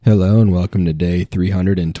Hello and welcome to day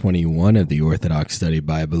 321 of the Orthodox Study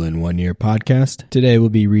Bible in 1 Year podcast. Today we'll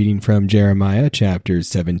be reading from Jeremiah chapters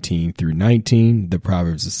 17 through 19, the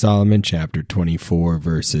Proverbs of Solomon chapter 24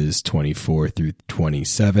 verses 24 through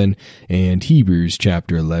 27, and Hebrews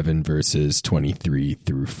chapter 11 verses 23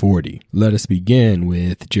 through 40. Let us begin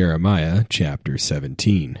with Jeremiah chapter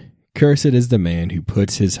 17. Cursed is the man who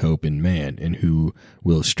puts his hope in man, and who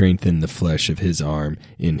will strengthen the flesh of his arm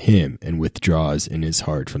in him, and withdraws in his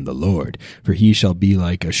heart from the Lord. For he shall be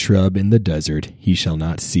like a shrub in the desert. He shall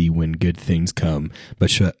not see when good things come, but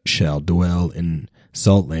shall dwell in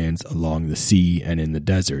salt lands along the sea and in the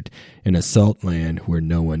desert, in a salt land where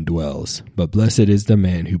no one dwells. But blessed is the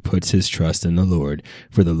man who puts his trust in the Lord,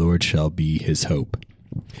 for the Lord shall be his hope.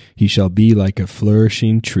 He shall be like a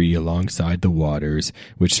flourishing tree alongside the waters,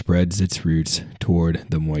 which spreads its roots toward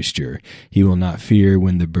the moisture. He will not fear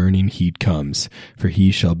when the burning heat comes, for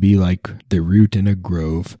he shall be like the root in a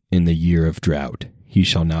grove in the year of drought. He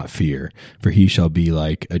shall not fear, for he shall be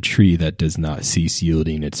like a tree that does not cease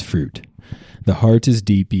yielding its fruit. The heart is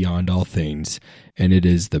deep beyond all things, and it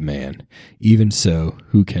is the man. Even so,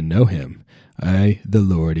 who can know him? I, the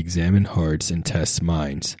Lord, examine hearts and test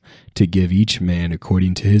minds, to give each man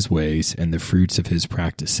according to his ways and the fruits of his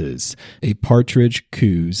practices. A partridge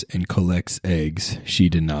coos and collects eggs she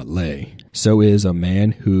did not lay. So is a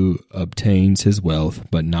man who obtains his wealth,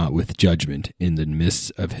 but not with judgment. In the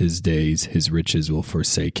midst of his days his riches will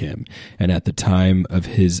forsake him, and at the time of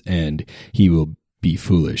his end he will be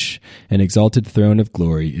foolish. An exalted throne of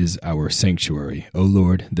glory is our sanctuary. O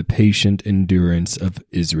Lord, the patient endurance of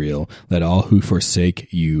Israel, let all who forsake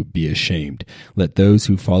you be ashamed. Let those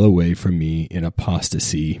who fall away from me in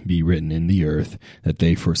apostasy be written in the earth, that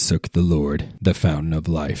they forsook the Lord, the fountain of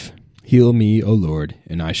life. Heal me, O Lord,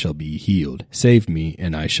 and I shall be healed. Save me,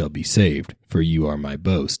 and I shall be saved, for you are my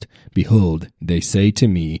boast. Behold, they say to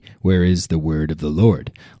me, where is the word of the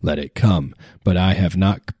Lord? Let it come. But I have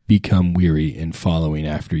not become weary in following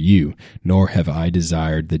after you, nor have I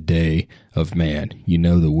desired the day of man. You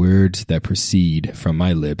know the words that proceed from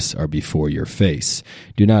my lips are before your face.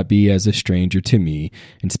 Do not be as a stranger to me,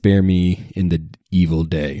 and spare me in the evil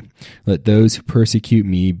day. Let those who persecute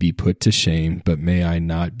me be put to shame, but may I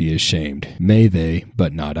not be ashamed. May they,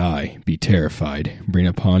 but not I, be terrified. Bring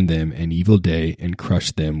upon them an evil day, and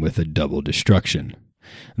crush them with a double destruction.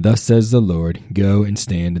 Thus says the Lord, go and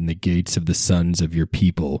stand in the gates of the sons of your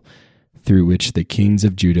people, through which the kings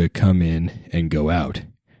of Judah come in and go out.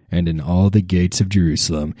 And in all the gates of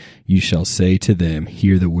Jerusalem you shall say to them,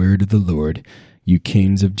 hear the word of the Lord, you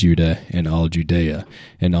kings of Judah and all Judea,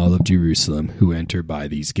 and all of Jerusalem who enter by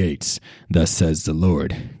these gates. Thus says the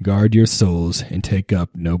Lord, guard your souls, and take up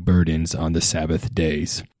no burdens on the Sabbath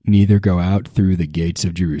days. Neither go out through the gates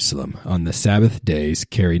of Jerusalem. On the Sabbath days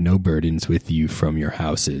carry no burdens with you from your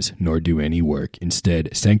houses, nor do any work. Instead,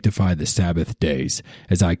 sanctify the Sabbath days,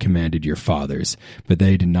 as I commanded your fathers. But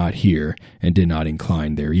they did not hear, and did not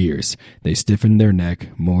incline their ears. They stiffened their neck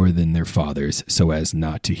more than their fathers, so as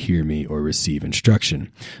not to hear me or receive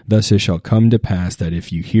instruction. Thus it shall come to pass that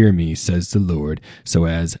if you hear me, says the Lord, so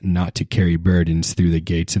as not to carry burdens through the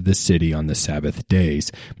gates of the city on the Sabbath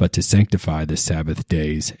days, but to sanctify the Sabbath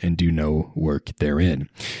days, and do no work therein.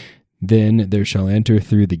 Then there shall enter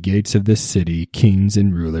through the gates of this city kings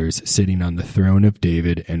and rulers, sitting on the throne of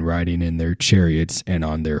David, and riding in their chariots and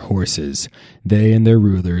on their horses. They and their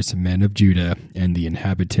rulers, men of Judah, and the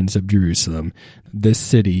inhabitants of Jerusalem. This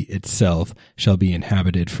city itself shall be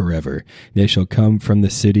inhabited forever. They shall come from the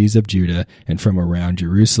cities of Judah, and from around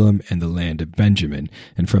Jerusalem and the land of Benjamin,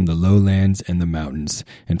 and from the lowlands and the mountains,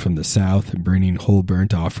 and from the south, bringing whole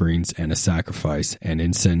burnt offerings and a sacrifice, and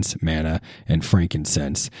incense, manna, and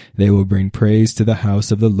frankincense. They will bring praise to the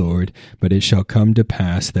house of the Lord. But it shall come to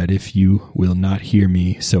pass that if you will not hear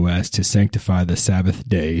me, so as to sanctify the Sabbath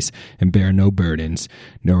days, and bear no burdens,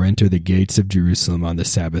 nor enter the gates of Jerusalem on the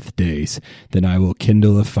Sabbath days, then I will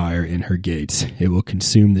kindle a fire in her gates. It will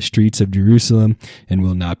consume the streets of Jerusalem, and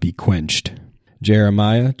will not be quenched.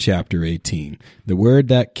 Jeremiah chapter 18. The word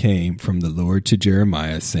that came from the Lord to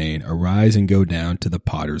Jeremiah, saying, arise and go down to the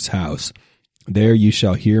potter's house. There you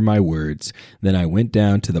shall hear my words. Then I went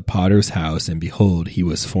down to the potter's house, and behold, he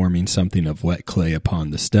was forming something of wet clay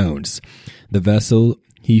upon the stones. The vessel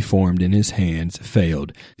he formed in his hands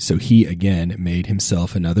failed, so he again made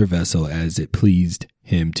himself another vessel as it pleased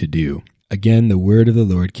him to do. Again the word of the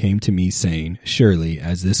Lord came to me, saying, surely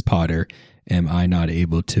as this potter Am I not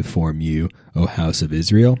able to form you, O house of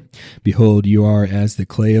Israel? Behold, you are as the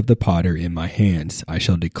clay of the potter in my hands. I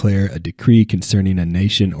shall declare a decree concerning a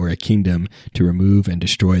nation or a kingdom to remove and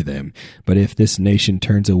destroy them. But if this nation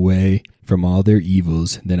turns away from all their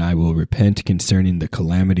evils, then I will repent concerning the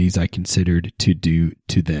calamities I considered to do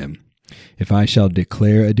to them. If I shall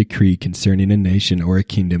declare a decree concerning a nation or a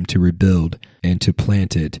kingdom to rebuild and to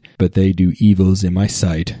plant it, but they do evils in my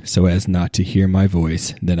sight, so as not to hear my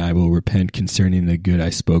voice, then I will repent concerning the good I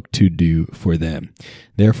spoke to do for them.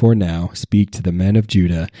 Therefore now speak to the men of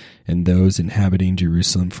Judah and those inhabiting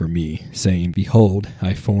Jerusalem for me, saying, Behold,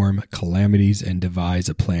 I form calamities and devise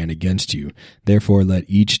a plan against you. Therefore let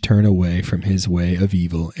each turn away from his way of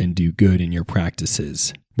evil and do good in your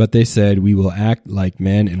practices. But they said, We will act like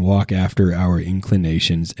men and walk after our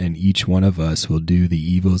inclinations, and each one of us will do the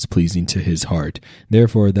evils pleasing to his heart.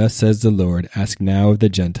 Therefore, thus says the Lord, Ask now of the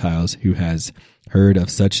Gentiles who has heard of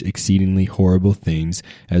such exceedingly horrible things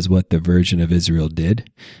as what the virgin of Israel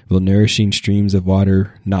did? Will nourishing streams of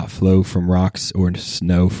water not flow from rocks or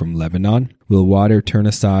snow from Lebanon? Will water turn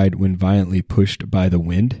aside when violently pushed by the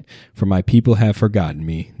wind? For my people have forgotten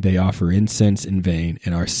me. They offer incense in vain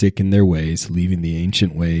and are sick in their ways, leaving the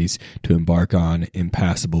ancient ways to embark on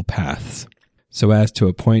impassable paths, so as to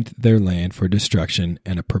appoint their land for destruction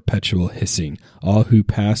and a perpetual hissing. All who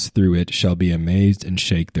pass through it shall be amazed and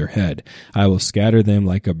shake their head. I will scatter them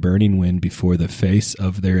like a burning wind before the face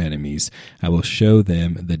of their enemies. I will show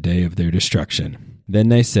them the day of their destruction. Then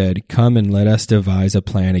they said, Come and let us devise a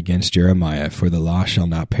plan against Jeremiah, for the law shall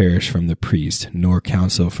not perish from the priest, nor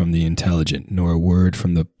counsel from the intelligent, nor a word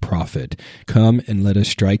from the prophet. Come and let us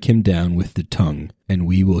strike him down with the tongue, and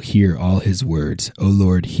we will hear all his words. O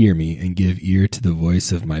Lord, hear me, and give ear to the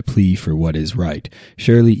voice of my plea for what is right.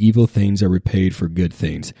 Surely evil things are repaid for good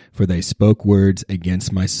things, for they spoke words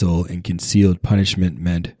against my soul, and concealed punishment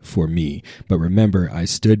meant for me. But remember, I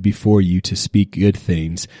stood before you to speak good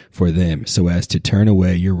things for them, so as to turn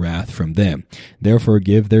away your wrath from them. Therefore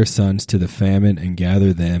give their sons to the famine, and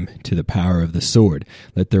gather them to the power of the sword.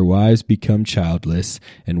 Let their wives become childless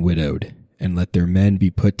and widowed, and let their men be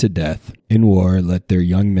put to death. In war, let their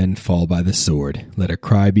young men fall by the sword. Let a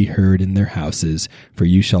cry be heard in their houses, for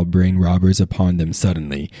you shall bring robbers upon them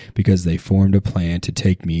suddenly, because they formed a plan to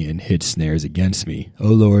take me and hid snares against me. O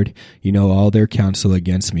Lord, you know all their counsel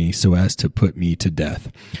against me, so as to put me to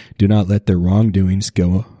death. Do not let their wrongdoings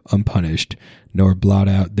go unpunished, nor blot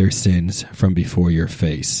out their sins from before your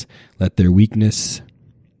face. Let their weakness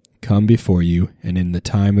come before you, and in the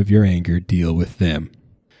time of your anger deal with them.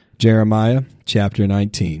 Jeremiah chapter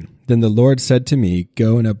 19. Then the Lord said to me,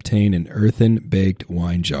 Go and obtain an earthen baked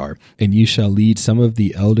wine jar, and you shall lead some of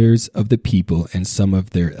the elders of the people and some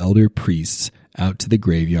of their elder priests out to the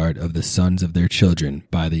graveyard of the sons of their children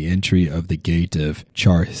by the entry of the gate of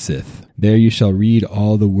Charsith. There you shall read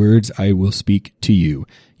all the words I will speak to you.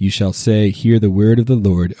 You shall say, Hear the word of the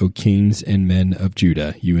Lord, O kings and men of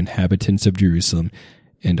Judah, you inhabitants of Jerusalem,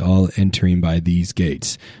 and all entering by these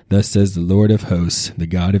gates. Thus says the Lord of hosts, the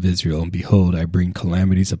God of Israel, Behold, I bring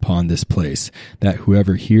calamities upon this place, that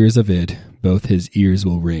whoever hears of it, both his ears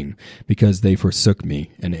will ring, because they forsook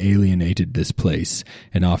me, and alienated this place,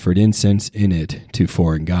 and offered incense in it to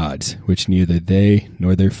foreign gods, which neither they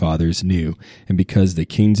nor their fathers knew, and because the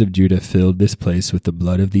kings of Judah filled this place with the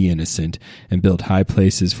blood of the innocent, and built high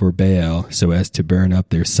places for Baal, so as to burn up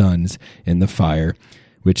their sons in the fire,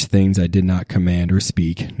 which things I did not command or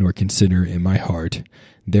speak, nor consider in my heart.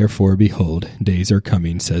 Therefore, behold, days are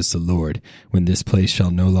coming, says the Lord, when this place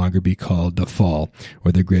shall no longer be called the fall,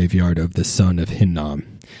 or the graveyard of the son of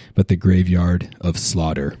Hinnom, but the graveyard of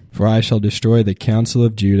slaughter. For I shall destroy the counsel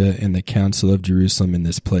of Judah and the counsel of Jerusalem in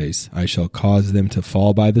this place. I shall cause them to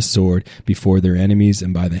fall by the sword before their enemies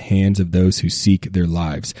and by the hands of those who seek their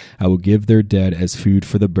lives. I will give their dead as food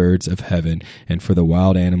for the birds of heaven and for the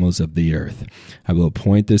wild animals of the earth. I will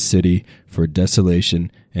appoint this city for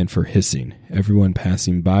desolation and for hissing. Everyone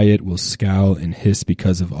passing by it will scowl and hiss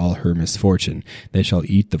because of all her misfortune. They shall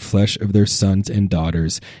eat the flesh of their sons and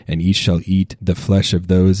daughters, and each shall eat the flesh of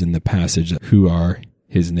those in the passage who are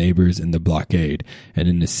his neighbors in the blockade, and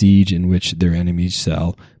in the siege in which their enemies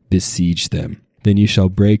shall besiege them. Then you shall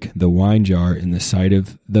break the wine jar in the sight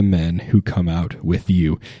of the men who come out with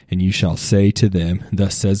you, and you shall say to them,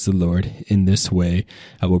 Thus says the Lord, In this way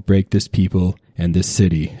I will break this people and this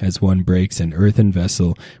city, as one breaks an earthen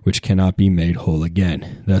vessel which cannot be made whole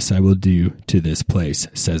again. Thus I will do to this place,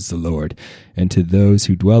 says the Lord, and to those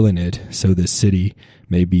who dwell in it, so this city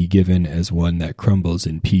may be given as one that crumbles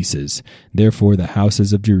in pieces. Therefore the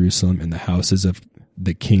houses of Jerusalem and the houses of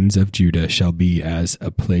the kings of Judah shall be as a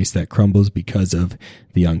place that crumbles because of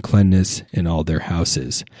the uncleanness in all their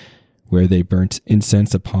houses. where they burnt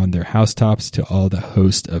incense upon their housetops to all the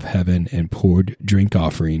host of heaven and poured drink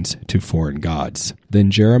offerings to foreign gods.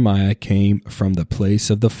 Then Jeremiah came from the place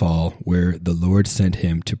of the fall where the Lord sent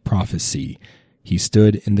him to prophesy. He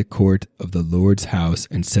stood in the court of the Lord's house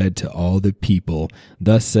and said to all the people,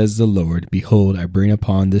 Thus says the Lord, Behold, I bring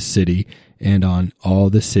upon this city and on all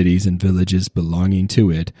the cities and villages belonging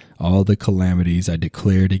to it all the calamities I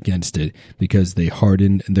declared against it, because they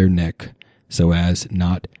hardened their neck so as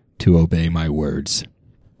not to obey my words.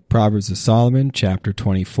 Proverbs of Solomon, chapter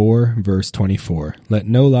 24, verse 24. Let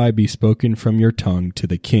no lie be spoken from your tongue to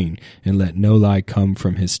the king, and let no lie come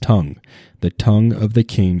from his tongue. The tongue of the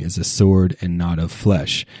king is a sword and not of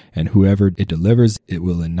flesh, and whoever it delivers it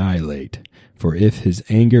will annihilate. For if his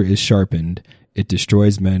anger is sharpened, it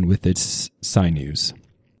destroys men with its sinews.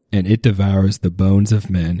 And it devours the bones of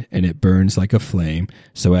men, and it burns like a flame,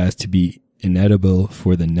 so as to be inedible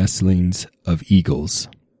for the nestlings of eagles.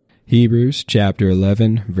 Hebrews chapter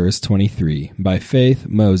 11, verse 23. By faith,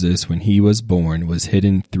 Moses, when he was born, was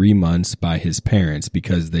hidden 3 months by his parents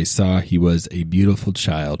because they saw he was a beautiful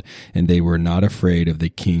child, and they were not afraid of the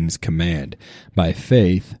king's command. By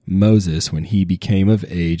faith, Moses, when he became of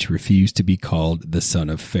age, refused to be called the son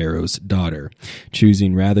of Pharaoh's daughter,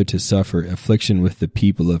 choosing rather to suffer affliction with the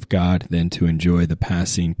people of God than to enjoy the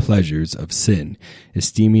passing pleasures of sin,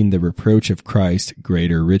 esteeming the reproach of Christ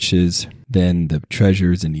greater riches than the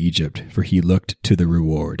treasures in Egypt, for he looked to the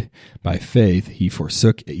reward. By faith he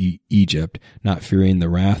forsook Egypt, not fearing the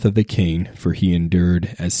wrath of the king, for he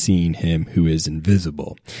endured as seeing him who is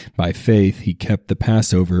invisible. By faith he kept the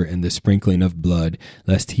Passover and the sprinkling of blood,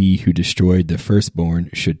 lest he who destroyed the firstborn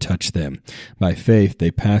should touch them. By faith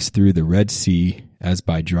they passed through the Red Sea as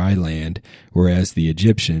by dry land, whereas the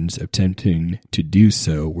Egyptians, attempting to do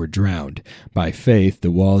so, were drowned. By faith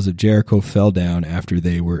the walls of Jericho fell down after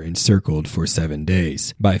they were encircled for 7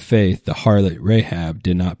 days. By faith the harlot Rahab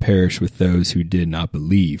did not perish with those who did not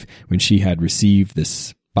believe, when she had received the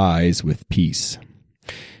spies with peace.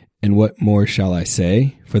 And what more shall I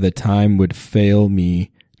say? For the time would fail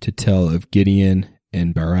me to tell of Gideon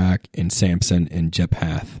and Barak and Samson and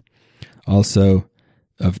Jephthah, also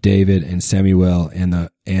of David and Samuel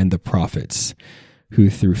and the prophets,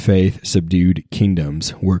 who through faith subdued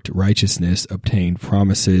kingdoms, worked righteousness, obtained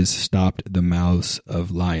promises, stopped the mouths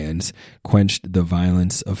of lions, quenched the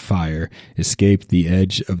violence of fire, escaped the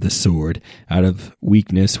edge of the sword, out of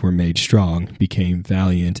weakness were made strong, became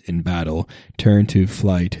valiant in battle, turned to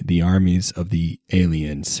flight the armies of the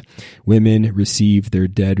aliens. Women received their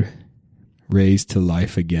dead raised to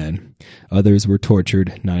life again. Others were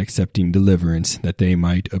tortured, not accepting deliverance, that they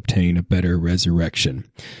might obtain a better resurrection.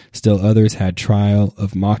 Still others had trial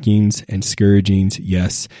of mockings and scourgings,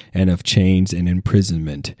 yes, and of chains and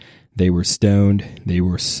imprisonment. They were stoned, they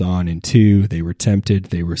were sawn in two, they were tempted,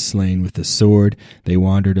 they were slain with the sword, they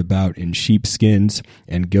wandered about in sheepskins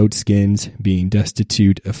and goatskins, being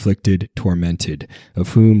destitute, afflicted, tormented,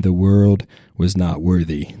 of whom the world was not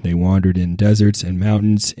worthy. They wandered in deserts and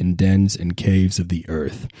mountains, in dens and caves of the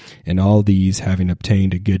earth. And all these, having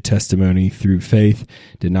obtained a good testimony through faith,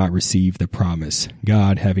 did not receive the promise,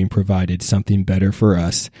 God having provided something better for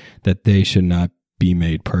us, that they should not be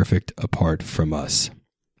made perfect apart from us.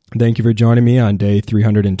 Thank you for joining me on day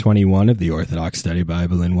 321 of the Orthodox Study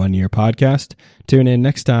Bible in 1 Year podcast. Tune in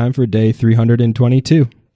next time for day 322.